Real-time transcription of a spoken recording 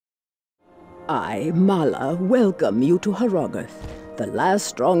I, Mala, welcome you to Harrogath, the last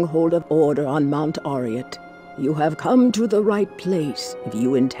stronghold of order on Mount Ariat. You have come to the right place if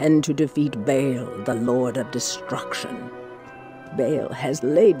you intend to defeat Baal, the Lord of Destruction. Baal has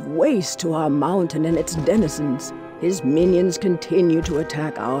laid waste to our mountain and its denizens. His minions continue to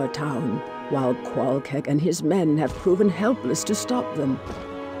attack our town, while Qualkek and his men have proven helpless to stop them.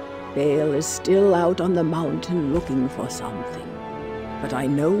 Baal is still out on the mountain looking for something, but I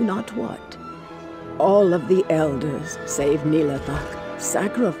know not what. All of the elders, save Nilathak,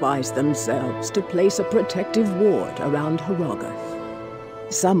 sacrifice themselves to place a protective ward around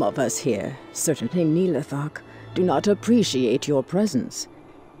Harrogath. Some of us here, certainly Nilathak, do not appreciate your presence.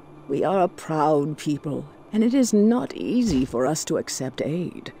 We are a proud people, and it is not easy for us to accept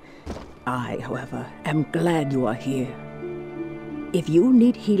aid. I, however, am glad you are here. If you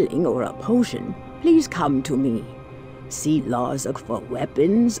need healing or a potion, please come to me. See Larzuk for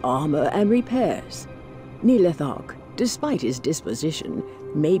weapons, armor, and repairs. Nilathak, despite his disposition,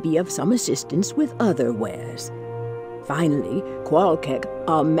 may be of some assistance with other wares. Finally, Qualkek,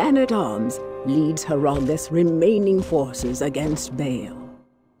 our man-at-arms, leads Harrogath's remaining forces against Baal.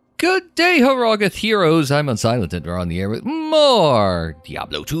 Good day, Harrogath heroes! I'm Unsilent and we're on the air with more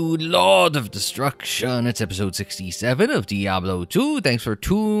Diablo II, Lord of Destruction. It's episode 67 of Diablo II. Thanks for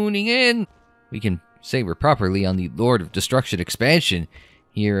tuning in. We can say we're properly on the Lord of Destruction expansion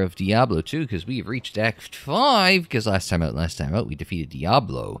here of Diablo II because we've reached Act 5, because last time out we defeated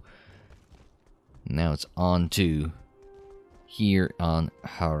Diablo. Now it's on to here on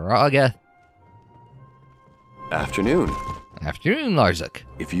Harrogath. Afternoon. Afternoon, Larzuk.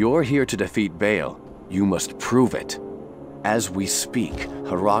 If you're here to defeat Baal, you must prove it. As we speak,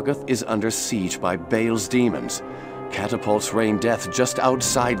 Harrogath is under siege by Baal's demons. Catapults rain death just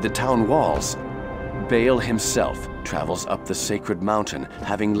outside the town walls. Baal himself travels up the sacred mountain,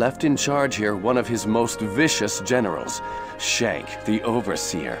 having left in charge here one of his most vicious generals, Shenk the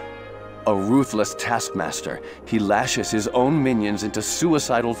Overseer. A ruthless taskmaster, he lashes his own minions into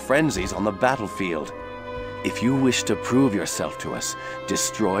suicidal frenzies on the battlefield. If you wish to prove yourself to us,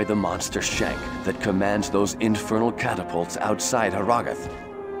 destroy the monster Shenk that commands those infernal catapults outside Harrogath.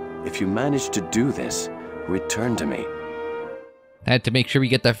 If you manage to do this, return to me. I had to make sure we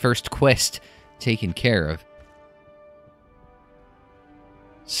get that first quest taken care of.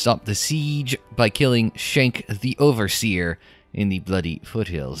 Stop the siege by killing Shenk the Overseer in the bloody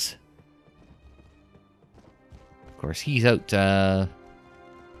foothills. Of course, he's out,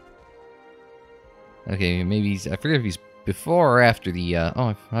 okay, maybe he's... I forget if he's before or after the, oh,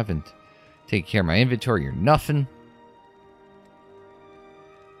 I haven't taken care of my inventory or nothing.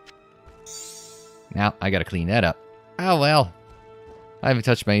 Now, I gotta clean that up. Oh, well. I haven't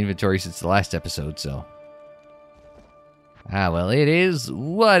touched my inventory since the last episode, so... Ah, well, it is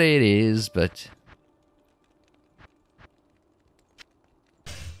what it is, but...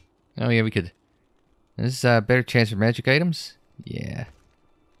 Oh, yeah, we could... Is this a better chance for magic items? Yeah.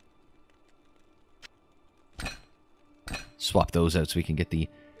 Swap those out so we can get the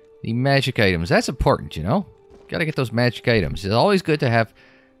magic items. That's important, you know? Gotta get those magic items. It's always good to have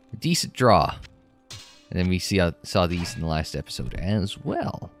a decent draw. And then we saw these in the last episode as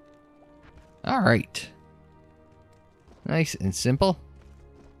well. Alright. Nice and simple.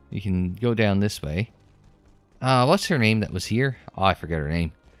 You can go down this way. What's her name that was here? Oh, I forget her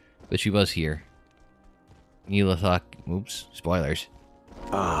name. But she was here. Nilathak. Oops, spoilers.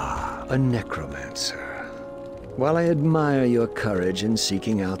 Ah, a necromancer. While I admire your courage in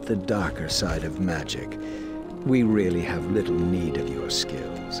seeking out the darker side of magic, we really have little need of your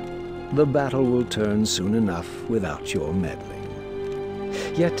skills. The battle will turn soon enough without your meddling.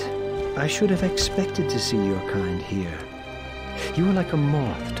 Yet, I should have expected to see your kind here. You are like a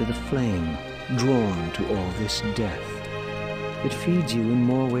moth to the flame, drawn to all this death. It feeds you in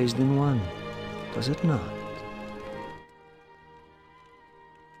more ways than one, does it not?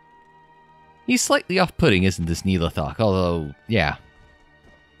 He's slightly off-putting, isn't this Nilathak? Although, yeah.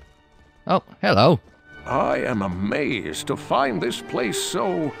 Oh, hello. I am amazed to find this place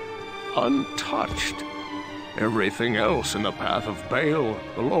so untouched. Everything else in the path of Baal,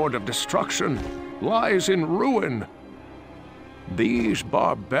 the Lord of Destruction, lies in ruin. These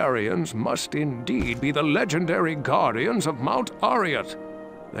barbarians must indeed be the legendary guardians of Mount Ariat.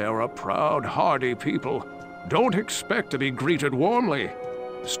 They are a proud, hardy people. Don't expect to be greeted warmly.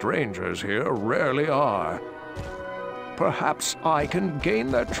 Strangers here rarely are. Perhaps I can gain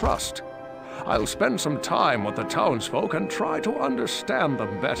their trust. I'll spend some time with the townsfolk and try to understand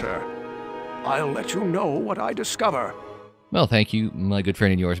them better. I'll let you know what I discover. Well, thank you, my good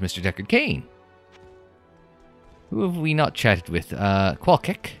friend and yours, Mr. Deckard Cain. Who have we not chatted with?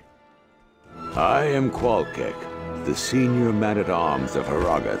 Qualkek? I am Qualkek, the senior man-at-arms of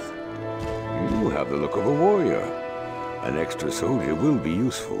Harrogath. You have the look of a warrior. An extra soldier will be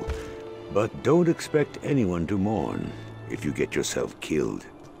useful, but don't expect anyone to mourn if you get yourself killed.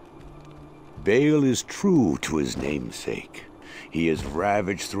 Baal is true to his namesake. He has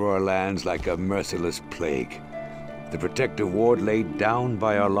ravaged through our lands like a merciless plague. The protective ward laid down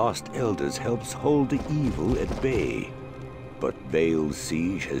by our lost elders helps hold the evil at bay. But Baal's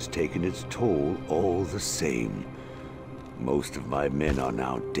siege has taken its toll all the same. Most of my men are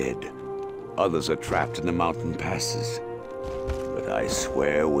now dead. Others are trapped in the mountain passes. But I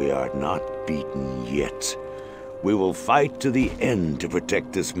swear we are not beaten yet. We will fight to the end to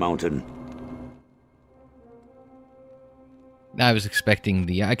protect this mountain. I was expecting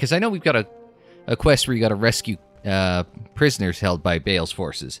the... because I know we've got a quest where you got to rescue prisoners held by Baal's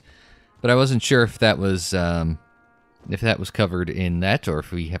forces. But I wasn't sure if that was covered in that, or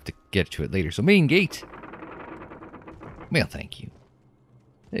if we have to get to it later. So, main gate. Well, thank you.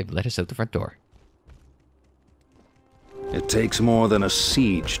 They've let us out the front door. It takes more than a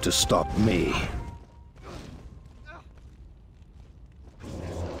siege to stop me.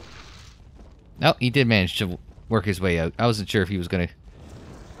 Oh, he did manage to work his way out. I wasn't sure if he was going to...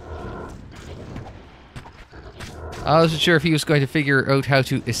 figure out how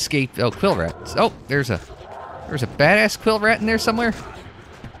to escape... Oh, quill rats. Oh, there's a badass quill rat in there somewhere.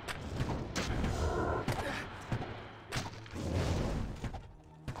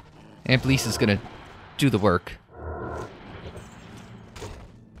 And Bliss is gonna do the work.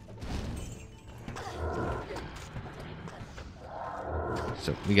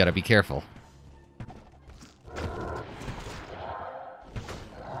 So we gotta be careful.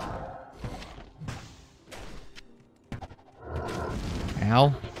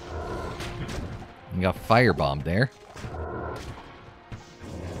 Ow. You got firebombed there.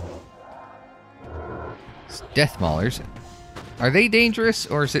 It's death maulers. Are they dangerous,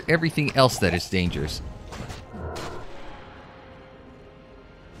 or is it everything else that is dangerous?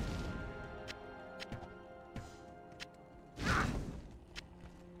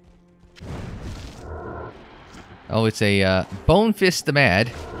 Oh, it's a Bone Fist the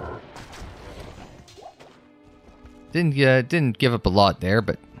Mad. Didn't give up a lot there,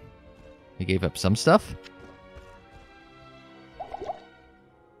 but he gave up some stuff.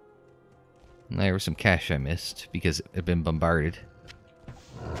 And there was some cash I missed because it had been bombarded.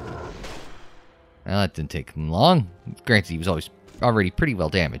 Well, that didn't take him long. Granted, he was already pretty well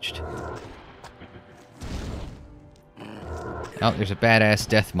damaged. Oh, there's a badass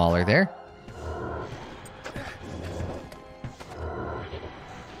death mauler there.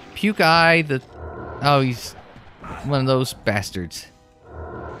 Puke Eye, oh, he's one of those bastards.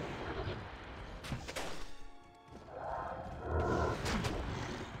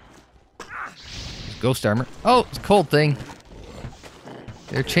 Ghost armor. Oh, it's a cold thing.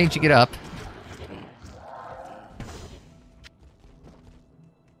 They're changing it up.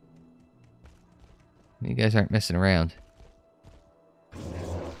 You guys aren't messing around.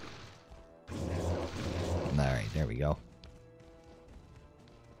 Alright, there we go.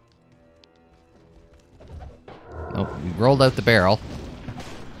 Oh, we rolled out the barrel.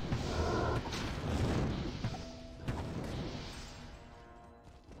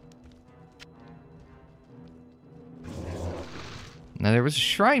 Now, there was a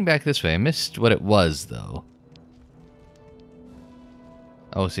shrine back this way. I missed what it was, though.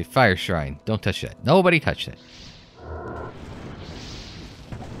 Oh, it's a fire shrine. Don't touch that. Nobody touch that.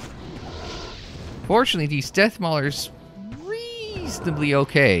 Fortunately, these death maulers reasonably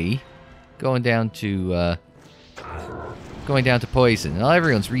okay going down to poison. Well,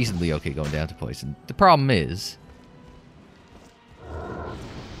 everyone's reasonably okay going down to poison. The problem is...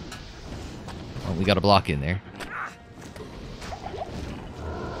 Oh, we got a block in there.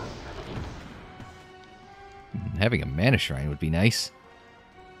 Having a mana shrine would be nice.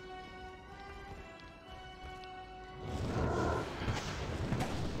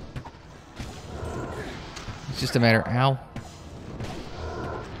 It's just a matter... Ow.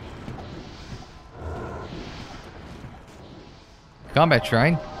 Combat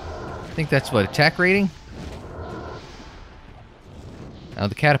shrine. I think that's what, attack rating? Now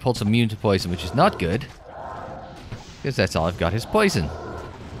the catapult's immune to poison, which is not good. Because that's all I've got is poison.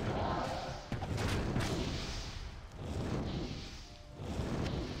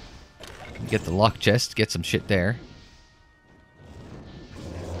 Get the lock chest, get some shit there.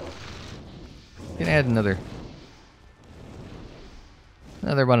 Can add another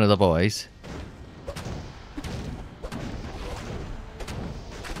one of the boys.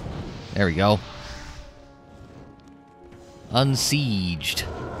 There we go. Unsieged.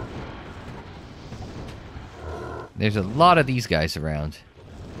 There's a lot of these guys around.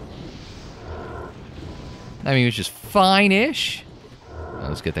 I mean, it's just fine-ish. Oh,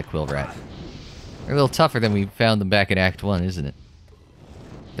 let's get that quill rat. They're a little tougher than we found them back in Act 1, isn't it?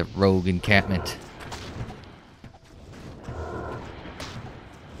 The rogue encampment.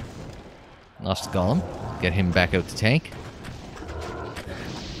 Lost Golem. Get him back out to tank.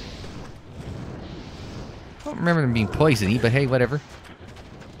 I don't remember them being poisony, but hey, whatever.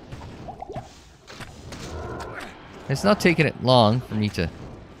 It's not taking it long for me to...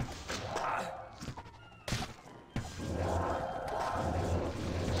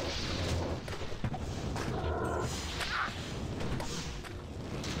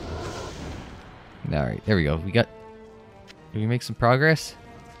 Alright, there we go. We got... Did we make some progress?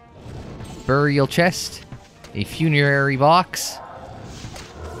 Burial chest. A funerary box.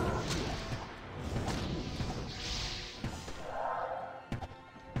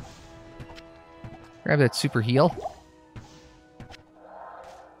 Grab that super heal.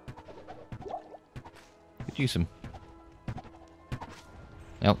 Could use some.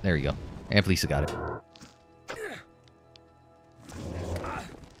 Oh, there you go. And Lisa got it.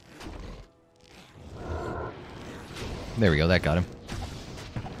 There we go, that got him.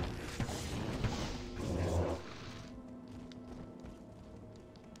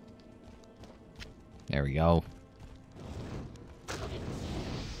 There we go.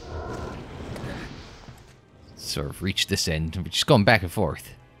 Sort of reach this end. We're just going back and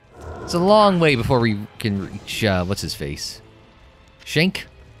forth. It's a long way before we can reach, what's his face? Shenk?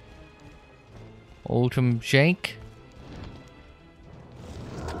 Ultim Shenk?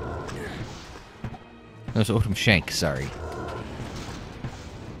 No, it's Ultim Shenk, sorry.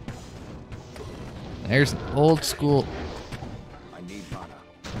 There's an old school... I need mana.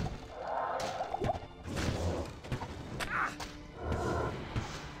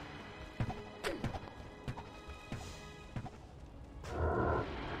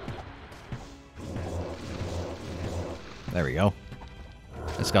 There we go.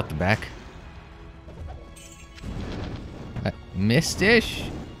 That's got them back. Mistish?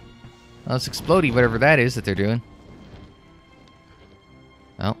 Oh, it's explodey, whatever that is that they're doing.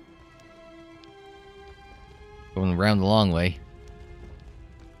 Oh. Going around the long way.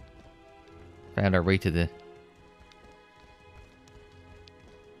 Found our way to the...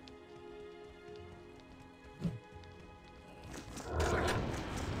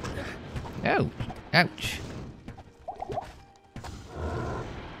 Oh! Ouch!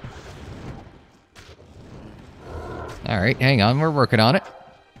 Alright, hang on, we're working on it.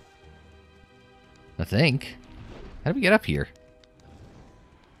 I think. How do we get up here?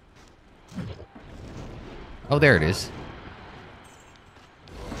 Oh, there it is.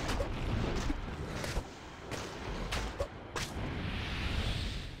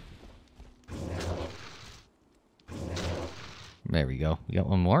 There we go. We got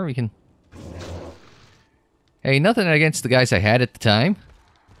one more. We can... Hey, nothing against the guys I had at the time.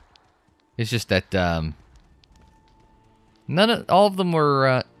 It's just that, all of them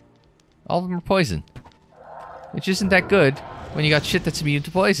were poison. Which isn't that good when you got shit that's immune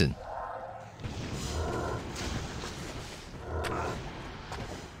to poison.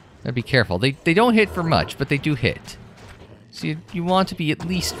 Gotta be careful. They don't hit for much, but they do hit. So you want to be at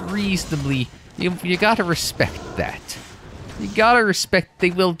least reasonably... You gotta respect that. You gotta respect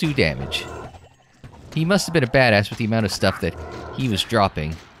they will do damage. He must have been a badass with the amount of stuff that he was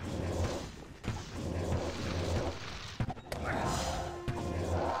dropping.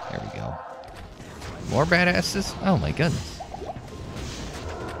 There we go. More badasses? Oh my goodness.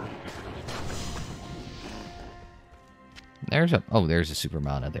 There's a... Oh, there's a super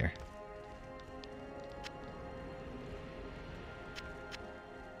mana there.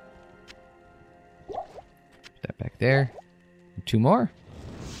 Put that back there. Two more.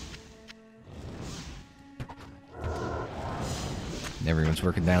 Everyone's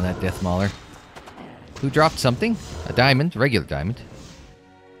working down that Death Mauler. Who dropped something? A diamond. A regular diamond.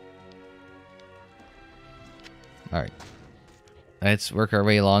 Alright. Let's work our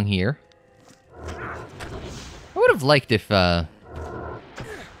way along here. I would have liked if, No,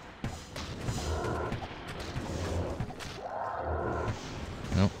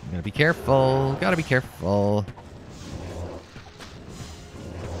 gotta be careful. Gotta be careful.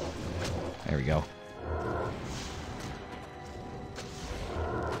 There we go.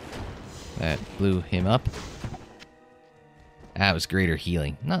 That blew him up. That was greater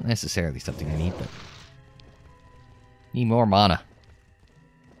healing. Not necessarily something I need, but... Need more mana.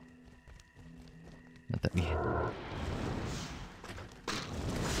 Not that we...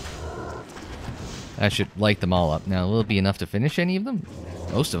 That should light them all up. Now, will it be enough to finish any of them?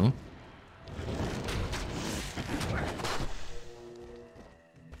 Most of them.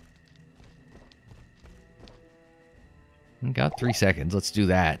 Got 3 seconds. Let's do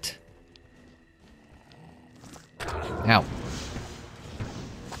that. Ow.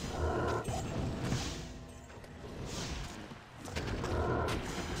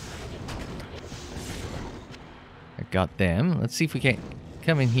 I got them. Let's see if we can't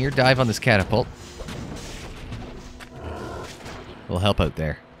come in here, dive on this catapult. We'll help out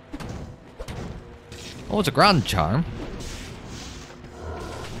there. Oh, it's a Grand Charm.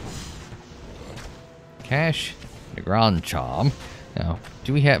 Cash. A Grand Charm. Now,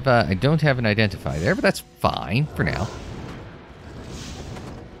 do we have... I don't have an identify there, but that's fine for now.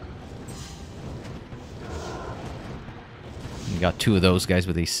 We got 2 of those guys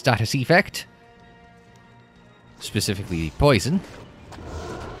with a status effect. Specifically poison.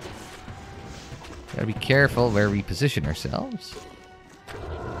 Gotta be careful where we position ourselves.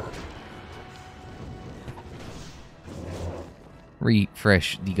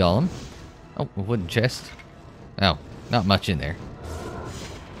 Refresh the golem. Oh, a wooden chest. Oh, not much in there.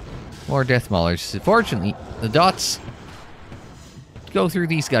 More death maulers. Fortunately, the dots go through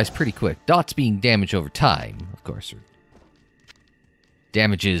these guys pretty quick. Dots being damage over time, of course. Or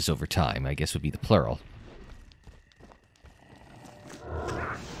damages over time, I guess would be the plural.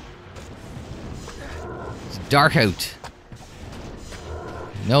 It's dark out.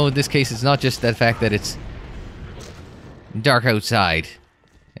 No, in this case, it's not just the fact that it's dark outside,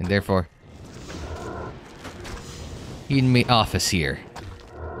 and therefore in my office here.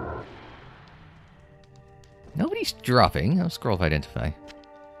 Nobody's dropping. I'll scroll if identify.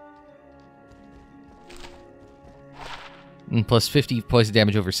 And plus 50 poison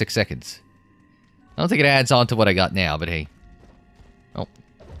damage over 6 seconds. I don't think it adds on to what I got now, but hey. Oh,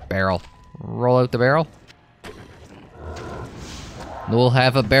 barrel. Roll out the barrel. We'll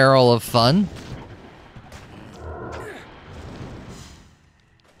have a barrel of fun.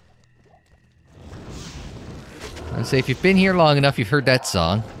 I'd say if you've been here long enough, you've heard that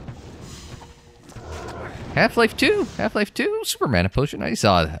song. Half-Life 2! Half-Life 2! Super Mana Potion, I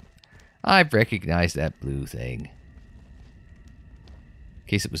saw that. I've recognized that blue thing. In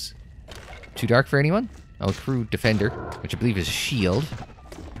case it was too dark for anyone. Oh, Crew Defender, which I believe is a shield.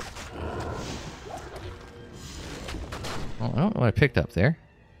 Well, I don't know what I picked up there.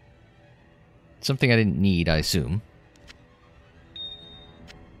 Something I didn't need, I assume.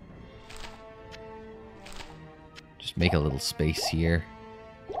 Just make a little space here.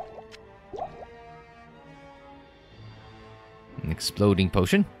 An exploding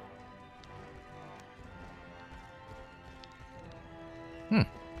potion.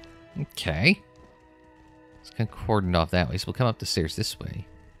 Okay. It's kind of cordoned off that way, so we'll come up the stairs this way.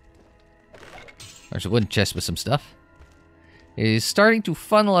 There's a wooden chest with some stuff. It is starting to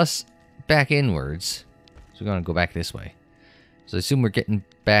funnel us back inwards. So we're going to go back this way. So I assume we're getting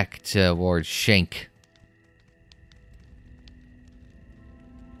back towards Shenk.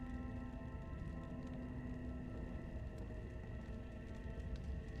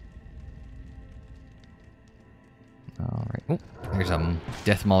 Alright. Oh, there's a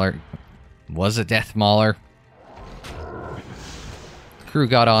death mauler. Was a death mauler. Crew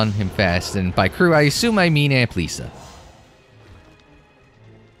got on him fast, and by crew I assume I mean Aunt Lisa.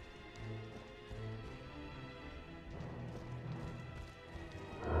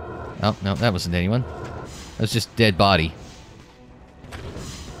 Oh, no, that wasn't anyone. That was just dead body.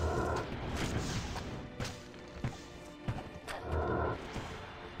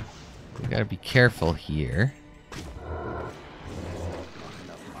 We gotta be careful here.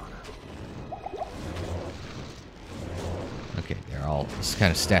 Okay, they're all just kind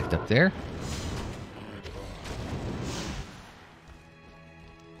of stacked up there.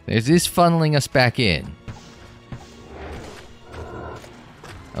 There's this funneling us back in.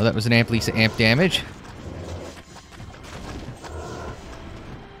 Oh, that was an Amp Lisa amp damage.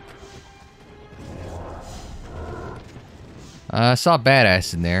 I saw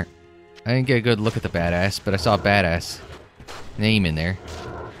Badass in there. I didn't get a good look at the Badass, but I saw Badass name in there.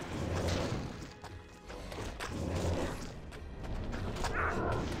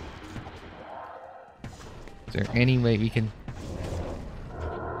 Is there any way we can...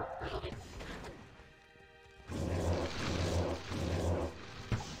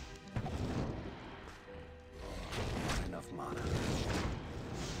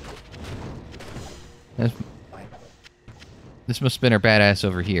 This must have been our badass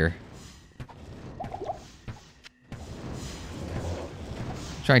over here.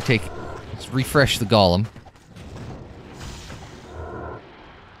 Try and take... Let's refresh the golem.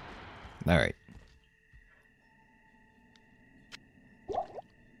 Alright.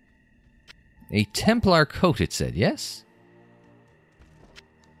 A Templar coat, it said, yes?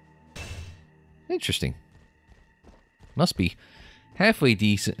 Interesting. must be halfway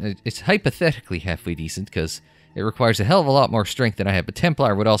decent. It's hypothetically halfway decent, because it requires a hell of a lot more strength than I have. But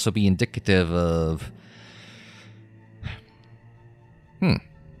Templar would also be indicative of...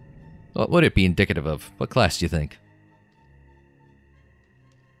 What would it be indicative of? What class do you think?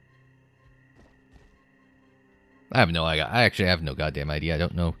 I actually have no goddamn idea. I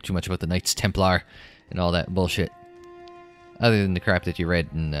don't know too much about the Knights Templar and all that bullshit. Other than the crap that you read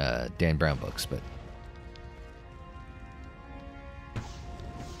in Dan Brown books, but...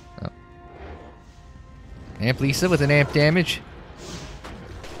 Oh. Amp Lisa with an amp damage.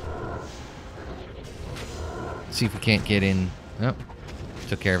 Let's see if we can't get in... Oh.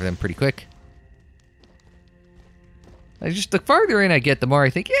 Took care of them pretty quick. The farther in I get, the more I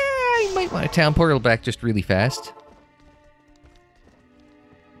think, yeah, I might want a town portal back just really fast.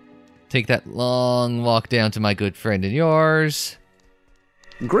 Take that long walk down to my good friend and yours.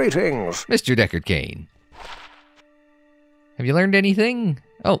 Greetings, Mr. Deckard Cain. Have you learned anything?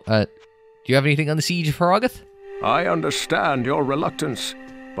 Oh, do you have anything on the siege of Harrogath? I understand your reluctance,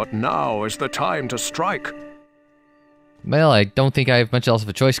 but now is the time to strike. Well, I don't think I have much else of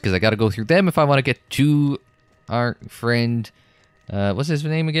a choice, because I gotta go through them if I want to get to our friend... what's his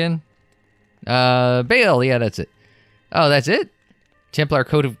name again? Baal, yeah, that's it. Oh, that's it? Templar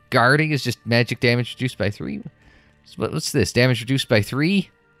Code of Guarding is just magic damage reduced by 3? What's this? Damage reduced by 3?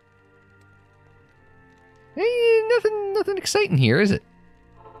 Hey, nothing exciting here, is it?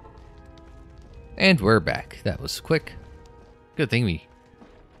 And we're back. That was quick. Good thing we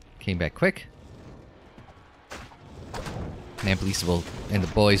came back quick. Amp Lisa and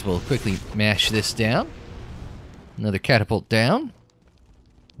the boys will quickly mash this down. Another catapult down.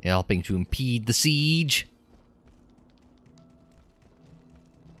 Helping to impede the siege.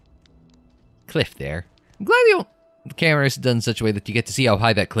 Cliff there. I'm glad the camera is done in such a way that you get to see how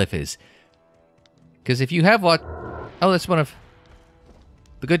high that cliff is. Because if you have what... Oh, that's one of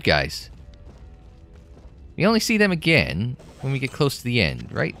the good guys. We only see them again when we get close to the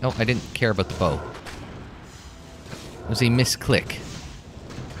end, right? Oh, I didn't care about the bow. It was a misclick.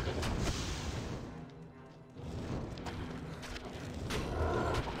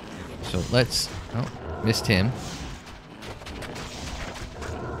 So let's... Oh, missed him.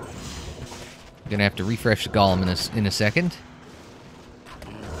 Gonna have to refresh the golem in a second.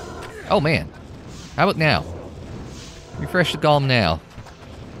 Oh man. How about now? Refresh the golem now.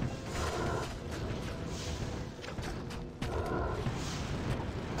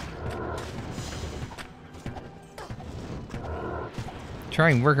 Try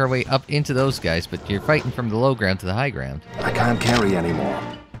and work our way up into those guys, but you're fighting from the low ground to the high ground. I can't carry anymore.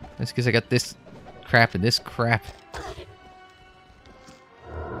 That's because I got this crap and this crap.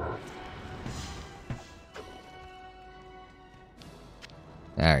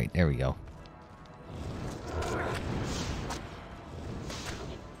 Alright, there we go.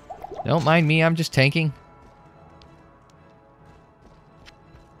 Don't mind me, I'm just tanking.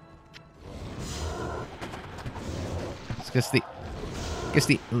 It's because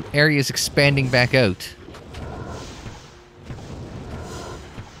the area is expanding back out.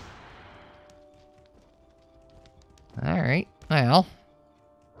 Alright, well.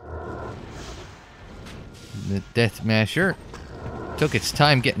 The Death Masher took its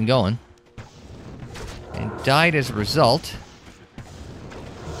time getting going. And died as a result.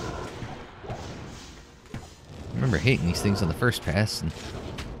 I remember hating these things on the first pass, and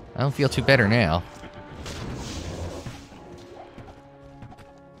I don't feel too better now.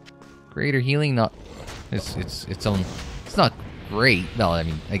 Greater healing, not... It's own... It's not great. Well, I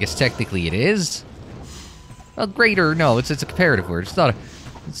mean, I guess technically it is. Well, greater, no, it's a comparative word. It's not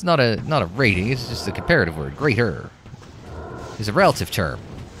a rating, it's just a comparative word. Greater is a relative term.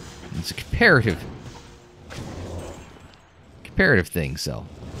 It's a comparative thing, so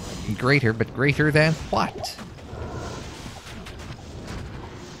greater, but greater than what?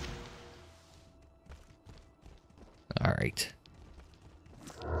 All right.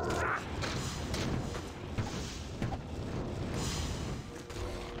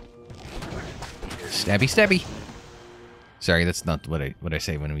 Stabby, stabby. Sorry, that's not what I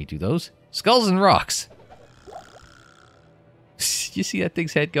say when we do those. Skulls and rocks. You see that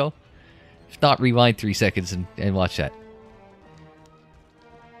thing's head go? If not, rewind 3 seconds and watch that.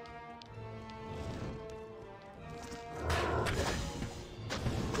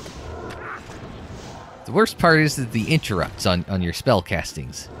 The worst part is the interrupts on your spell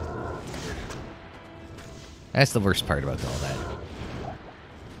castings. That's the worst part about all that.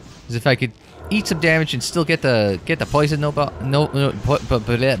 Because if I could eat some damage and still get the poison nova,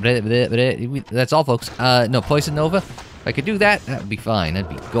 that's all, folks. No, poison nova. If I could do that, that would be fine. That'd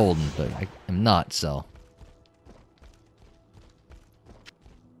be golden, but I'm not, so.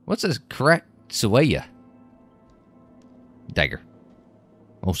 What's a correct Sueya? Dagger.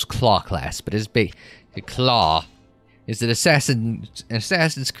 Most claw class, but it's a claw. Is it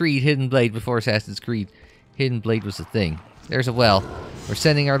Assassin's Creed Hidden Blade before Assassin's Creed Hidden Blade was a thing? There's a well. We're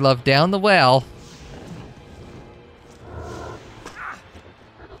sending our love down the well.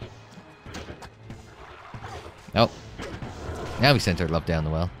 Oh. Now we sent our love down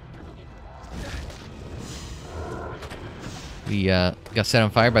the well. We got set on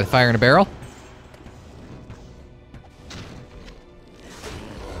fire by the fire in a barrel.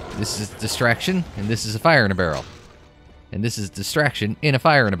 This is distraction, and this is a fire in a barrel. And this is distraction in a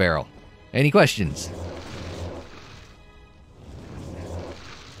fire in a barrel. Any questions?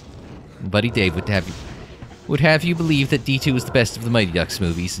 Buddy Dave would have you believe that D2 is the best of the Mighty Ducks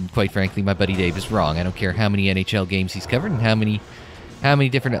movies, and quite frankly, my buddy Dave is wrong. I don't care how many NHL games he's covered and how many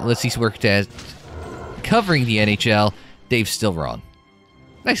different outlets he's worked at covering the NHL. Dave's still wrong.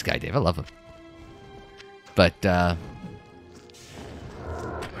 Nice guy, Dave. I love him. But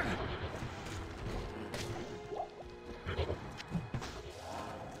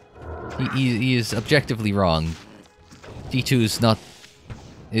he is objectively wrong. D2 is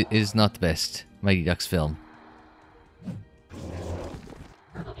not the best Mighty Ducks film.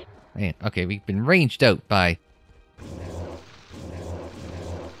 Man, okay, we've been ranged out by...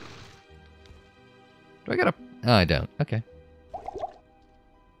 Do I got a... Oh, I don't. Okay.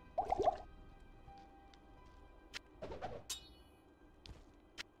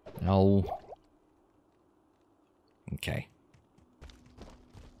 No. Okay.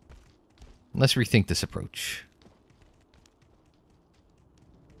 Let's rethink this approach.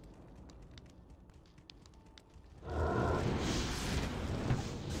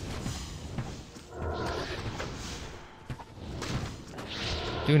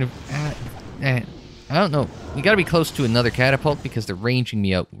 Doing a... I don't know. We gotta be close to another catapult because they're ranging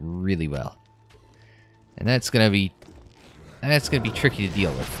me out really well. And that's gonna be tricky to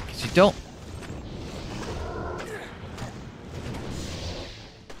deal with. Because you don't...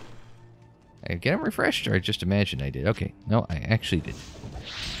 I get them refreshed, or I just imagined I did? Okay. No, I actually did.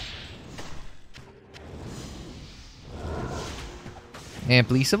 Amp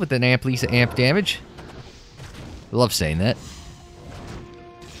Lisa with an Amp Lisa amp damage. I love saying that.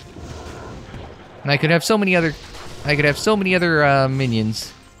 And I could have so many other...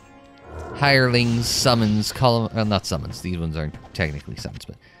 minions. Hirelings, summons, well, not summons. These ones aren't technically summons,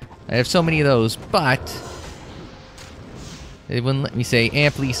 but... I have so many of those, but... They wouldn't let me say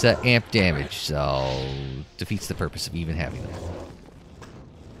Amp Lisa, amp damage, so... Defeats the purpose of even having them.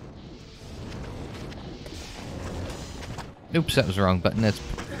 Oops, that was the wrong button. That's...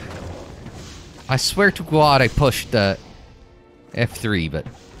 I swear to God I pushed F3, but...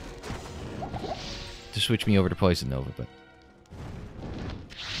 To switch me over to Poison Nova, but...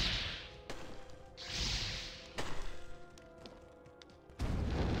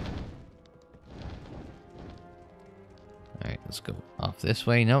 Alright, let's go off this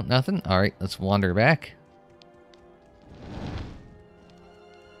way. No, nothing. Alright, let's wander back.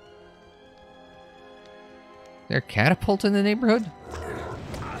 Is there a catapult in the neighborhood?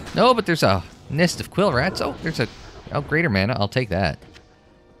 No, but there's a nest of quill rats. Oh, there's a... Oh, greater mana. I'll take that.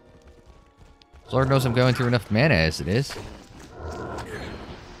 Lord knows I'm going through enough mana as it is.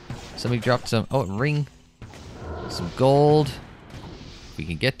 Somebody dropped some... Oh, a ring. Some gold. If we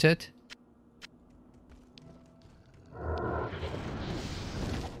can get to it.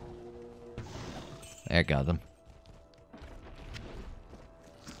 I got them.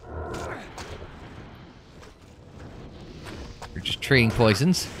 We're just trading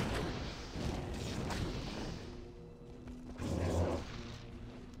poisons.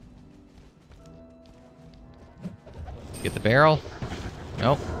 Get the barrel.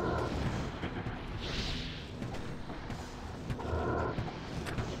 Nope.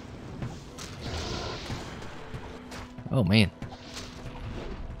 Oh, man.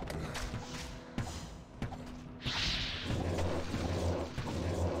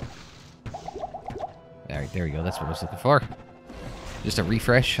 Alright, there we go. That's what I was looking for. Just a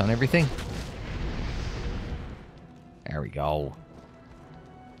refresh on everything. There we go.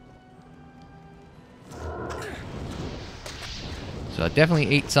 So I definitely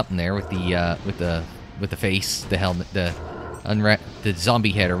ate something there with the face, the helmet, the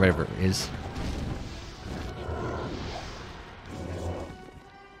zombie head or whatever it is.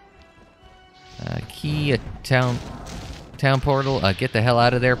 Key a town portal. Get the hell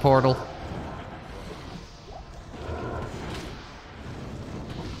out of there, portal.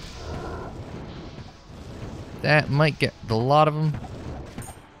 That might get a lot of them.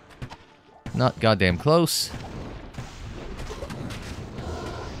 Not goddamn close.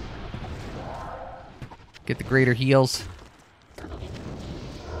 Get the greater heals.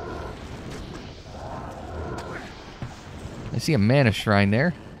 I see a mana shrine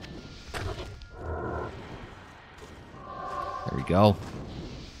there. There we go.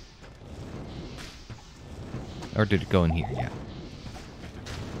 Or did it go in here? Yeah.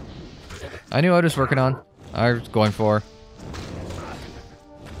 I knew what I was working on. I was going for.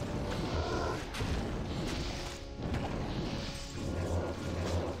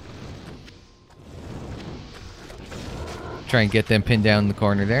 Try and get them pinned down in the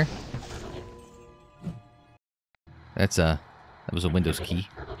corner there. That was a Windows key.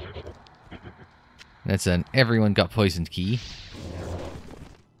 That's an everyone got poisoned key.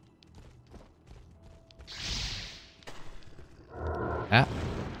 Ah,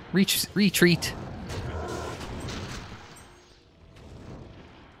 retreat.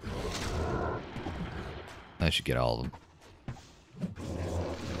 I should get all of them.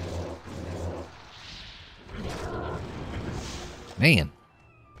 Man.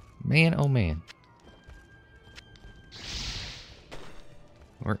 Man, oh man.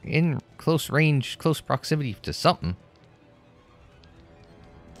 We're in close range, close proximity to something.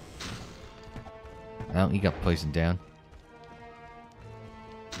 Well, he got poisoned down.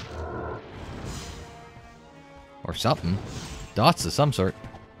 Or something. Dots of some sort.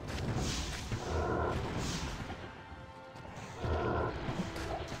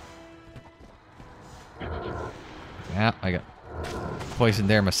 Yeah, I got poisoned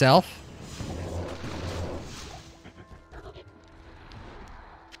there myself.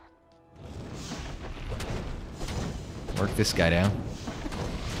 Work this guy down.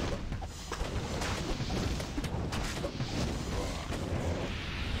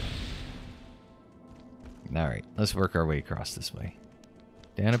 Alright, let's work our way across this way.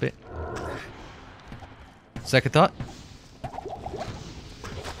 Down a bit. Second thought.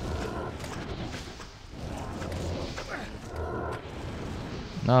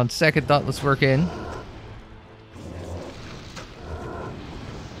 On second thought, let's work in.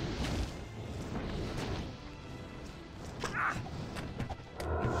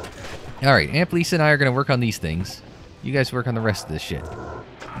 Alright, Aunt Lisa and I are going to work on these things. You guys work on the rest of this shit.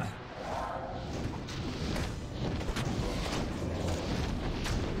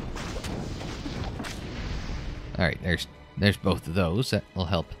 Alright, there's both of those. That will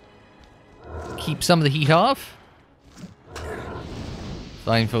help keep some of the heat off.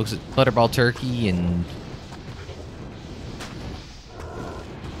 Fine folks at Butterball Turkey and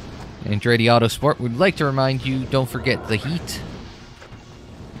Andretti Autosport would like to remind you, don't forget the heat.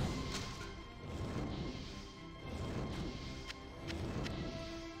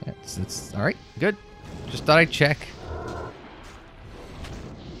 That's alright, good. Just thought I'd check.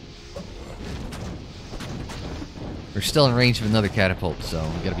 We're still in range of another catapult, so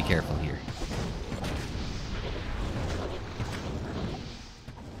we gotta be careful here.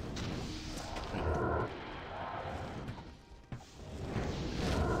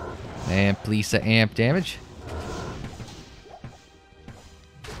 Amp Lisa amp damage.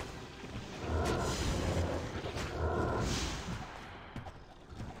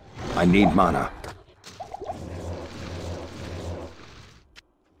 I need mana.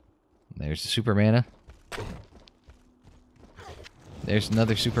 There's the super mana. There's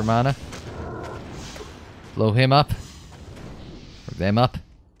another super mana. Blow him up. Or them up.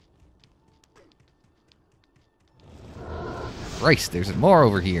 Christ, there's more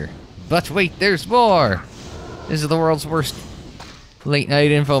over here. But wait, there's more! This is the world's worst late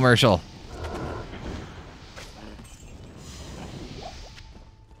night infomercial.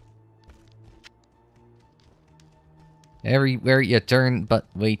 Everywhere you turn, but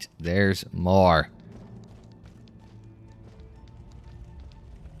wait, there's more.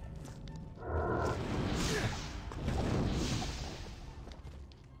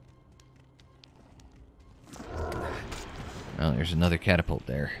 Oh, there's another catapult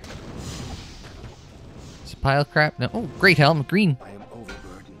there. It's a pile of crap. No, oh, great helm, green. I am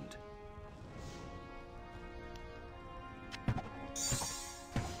overburdened.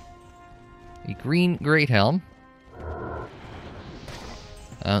 A green great helm.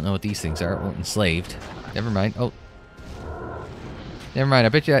 I don't know what these things are. Oh, enslaved. Never mind. Oh. Never mind. I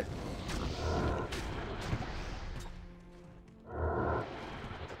bet you...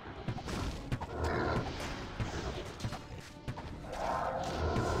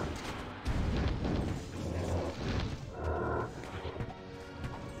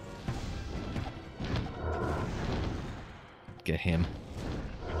 Get him.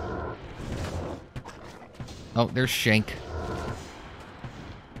 Oh, there's Shenk.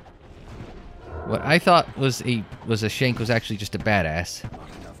 What I thought was a Shenk was actually just a badass.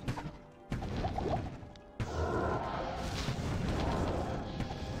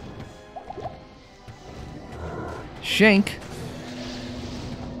 Shenk.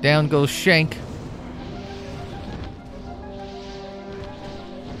 Down goes Shenk.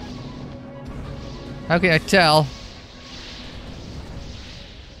 How can I tell?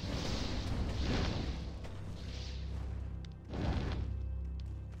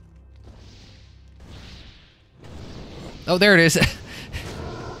 Oh, there it is.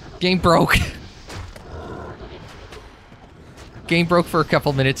 Game broke. Game broke for a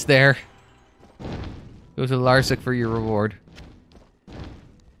couple minutes there. Go to Larsic for your reward.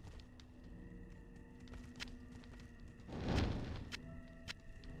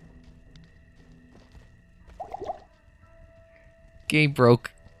 Game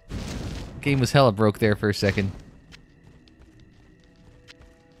broke. Game was hella broke there for a second.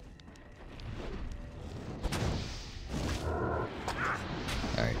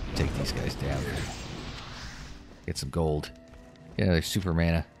 Alright, take these guys down. Get some gold. Get another super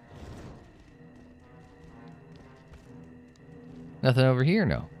mana. Nothing over here?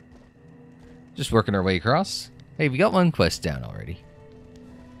 No. Just working our way across. Hey, we got one quest down already.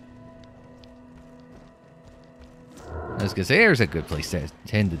 I was gonna say there's a good place to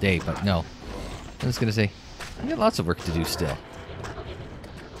end the day, but no. I was gonna say, we got lots of work to do still.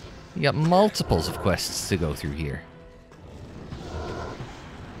 You got multiples of quests to go through here.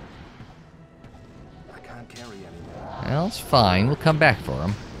 I can't carry anymore. Well, it's fine. We'll come back for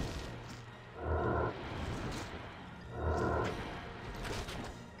them.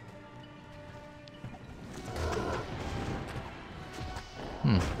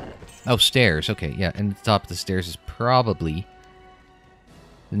 Oh, stairs. Okay, yeah, and the top of the stairs is probably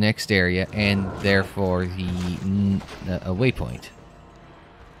the next area, and therefore the a waypoint.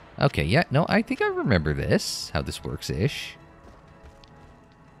 Okay, yeah, no, I think I remember this, how this works-ish.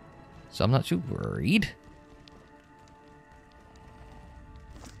 So I'm not too worried.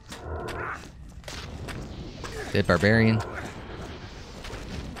 Dead barbarian.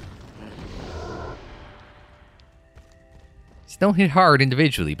 Don't hit hard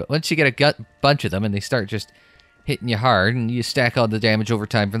individually, but once you get a bunch of them and they start just hitting you hard and you stack all the damage over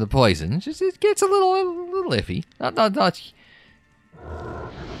time from the poison, it gets a little iffy.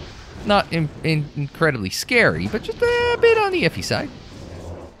 Not incredibly scary, but just a bit on the iffy side.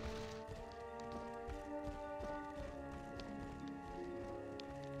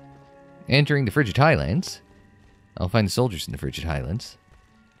 Entering the Frigid Highlands. I'll find the soldiers in the Frigid Highlands.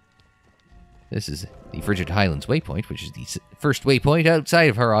 This is the Frigid Highlands waypoint, which is the first waypoint outside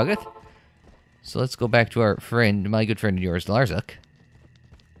of Harrogath. So let's go back to our friend, my good friend and yours, Larsic.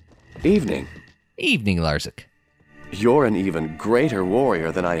 Evening. Evening, Larsic. You're an even greater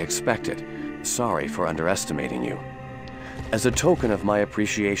warrior than I expected. Sorry for underestimating you. As a token of my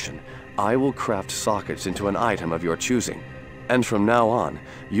appreciation, I will craft sockets into an item of your choosing. And from now on,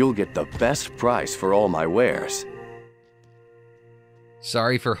 you'll get the best price for all my wares.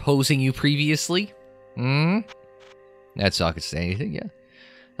 Sorry for hosing you previously. That socket say anything, yeah.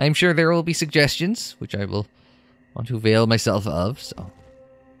 I'm sure there will be suggestions, which I will want to avail myself of, so.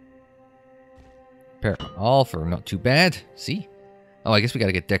 All for not too bad. See? Oh, I guess we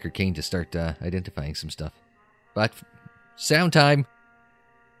gotta get Decker Kane to start identifying some stuff. But, sound time.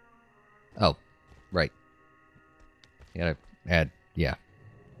 Oh, right. Gotta add, yeah.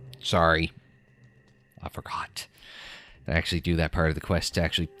 Sorry. I forgot. I actually do that part of the quest to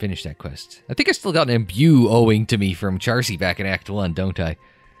actually finish that quest. I think I still got an imbue owing to me from Charcy back in Act 1, don't I?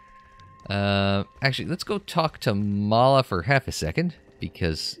 Actually, let's go talk to Mala for half a second,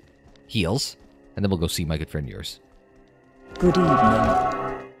 because heals, and then we'll go see my good friend yours. Good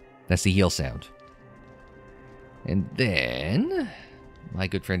evening. That's the heal sound. And then, my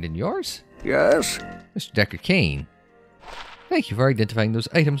good friend and yours? Yes? Mr. Decker Kane. Thank you for identifying those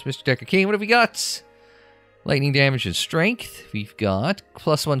items, Mr. Decker Kane. What have we got? Lightning damage and strength. We've got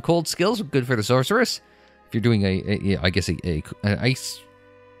 +1 cold skills, good for the sorceress. If you're doing an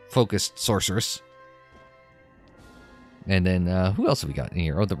ice-focused sorceress. And then, who else have we got in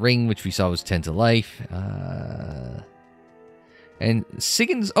here? Oh, the ring, which we saw was 10 to life. And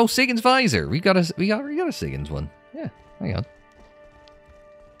Sigyn's, Sigyn's visor. We got a Sigyn's one. Yeah, hang on.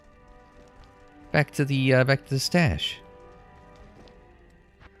 Back to the stash.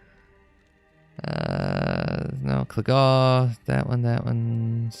 No, Clegah, that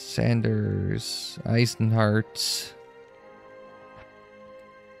one, Sanders, Eisenhart,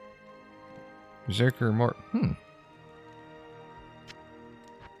 Berserker, more,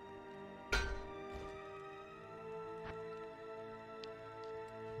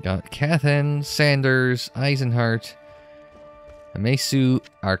 Got Cathan, Sanders, Eisenhart, Amesu,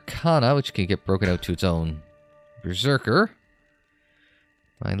 Arcana, which can get broken out to its own Berserker.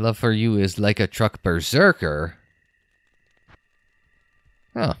 My love for you is like a truck berserker.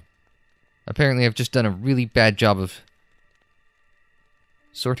 Oh. Apparently I've just done a really bad job of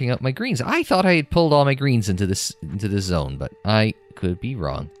sorting out my greens. I thought I had pulled all my greens into this zone, but I could be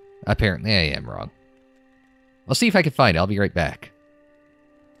wrong. Apparently I am wrong. I'll see if I can find it. I'll be right back.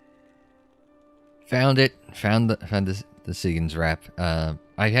 Found it. Found the Sigyn's wrap.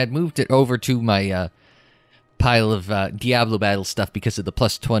 I had moved it over to my pile of Diablo battle stuff because of the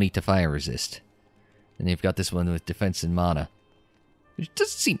plus 20 to fire resist. And you've got this one with defense and mana. Which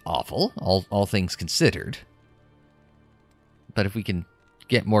doesn't seem awful, all things considered. But if we can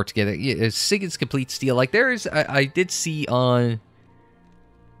get more together... Yeah, Sigyn's Complete Steal. Like, I did see on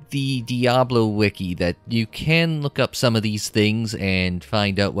the Diablo wiki that you can look up some of these things and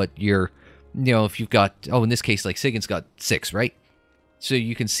find out what your... You know, if you've got... Oh, in this case, like, Sigyn's got 6, right? So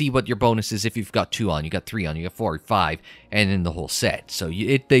you can see what your bonus is if you've got 2 on, you got 3 on, you got 4, 5, and then the whole set. So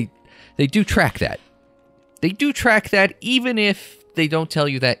they do track that. They do track that even if they don't tell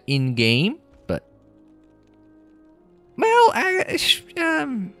you that in-game, but... Well,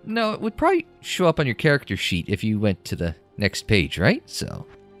 no, it would probably show up on your character sheet if you went to the next page, right? So...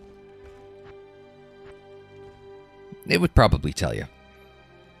 It would probably tell you.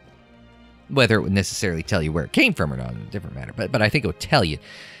 Whether it would necessarily tell you where it came from or not is a different matter, but I think it would tell you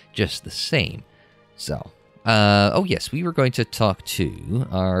just the same. So, oh yes, we were going to talk to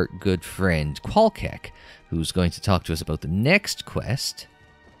our good friend Qualkek, who's going to talk to us about the next quest.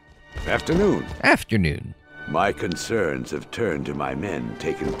 Afternoon. Afternoon. My concerns have turned to my men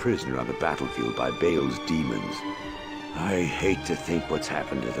taken prisoner on the battlefield by Baal's demons. I hate to think what's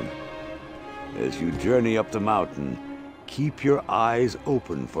happened to them. As you journey up the mountain, keep your eyes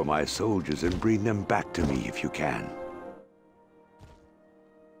open for my soldiers and bring them back to me if you can.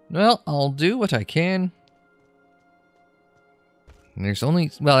 Well, I'll do what I can. There's only...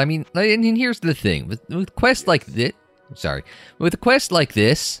 Well, I mean, and here's the thing. With quests like this... Sorry. With a quest like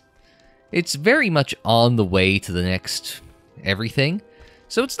this, it's very much on the way to the next everything.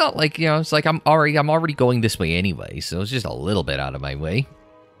 So it's not like, you know, it's like I'm already going this way anyway, so it's just a little bit out of my way.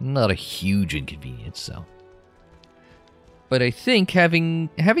 Not a huge inconvenience, so... But I think having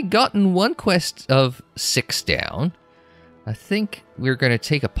gotten one quest of 6 down, I think we're going to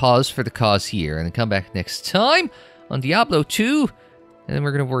take a pause for the cause here and then come back next time on Diablo II, and then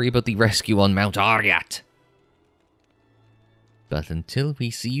we're going to worry about the rescue on Mount Harrogath. But until we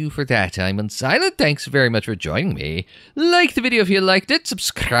see you for that, I'm Unsilent. Thanks very much for joining me. Like the video if you liked it,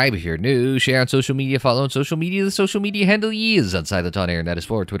 subscribe if you're new, share on social media, follow on social media. The social media handle is Unsilent on air, and that is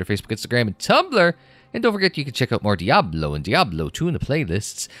for Twitter, Facebook, Instagram, and Tumblr. And don't forget, you can check out more Diablo and Diablo 2 in the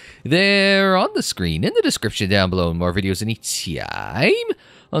playlists. They're on the screen in the description down below, and more videos anytime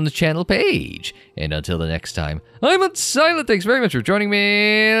on the channel page. And until the next time, I'm Unsilent. Thanks very much for joining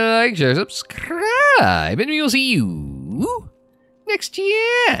me. Like, share, subscribe, and we'll see you next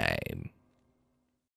time.